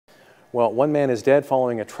Well, one man is dead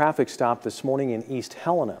following a traffic stop this morning in East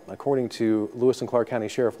Helena. According to Lewis and Clark County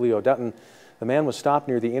Sheriff Leo Dutton, the man was stopped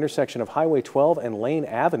near the intersection of Highway 12 and Lane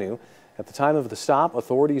Avenue. At the time of the stop,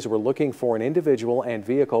 authorities were looking for an individual and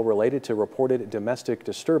vehicle related to reported domestic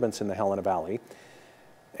disturbance in the Helena Valley.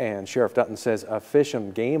 And Sheriff Dutton says a Fish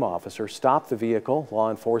and Game officer stopped the vehicle.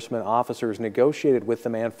 Law enforcement officers negotiated with the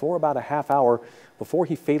man for about a half hour before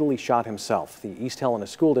he fatally shot himself. The East Helena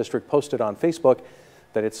School District posted on Facebook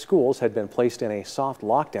that its schools had been placed in a soft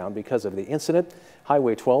lockdown because of the incident.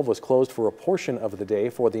 Highway 12 was closed for a portion of the day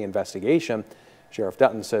for the investigation. Sheriff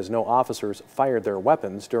Dutton says no officers fired their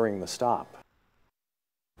weapons during the stop.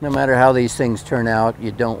 No matter how these things turn out,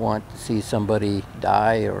 you don't want to see somebody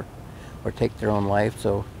die or take their own life,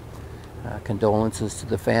 so condolences to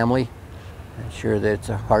the family. I'm sure that it's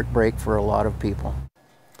a heartbreak for a lot of people.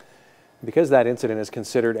 Because that incident is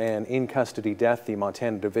considered an in-custody death, the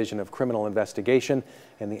Montana Division of Criminal Investigation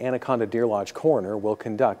and the Anaconda Deer Lodge coroner will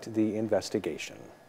conduct the investigation.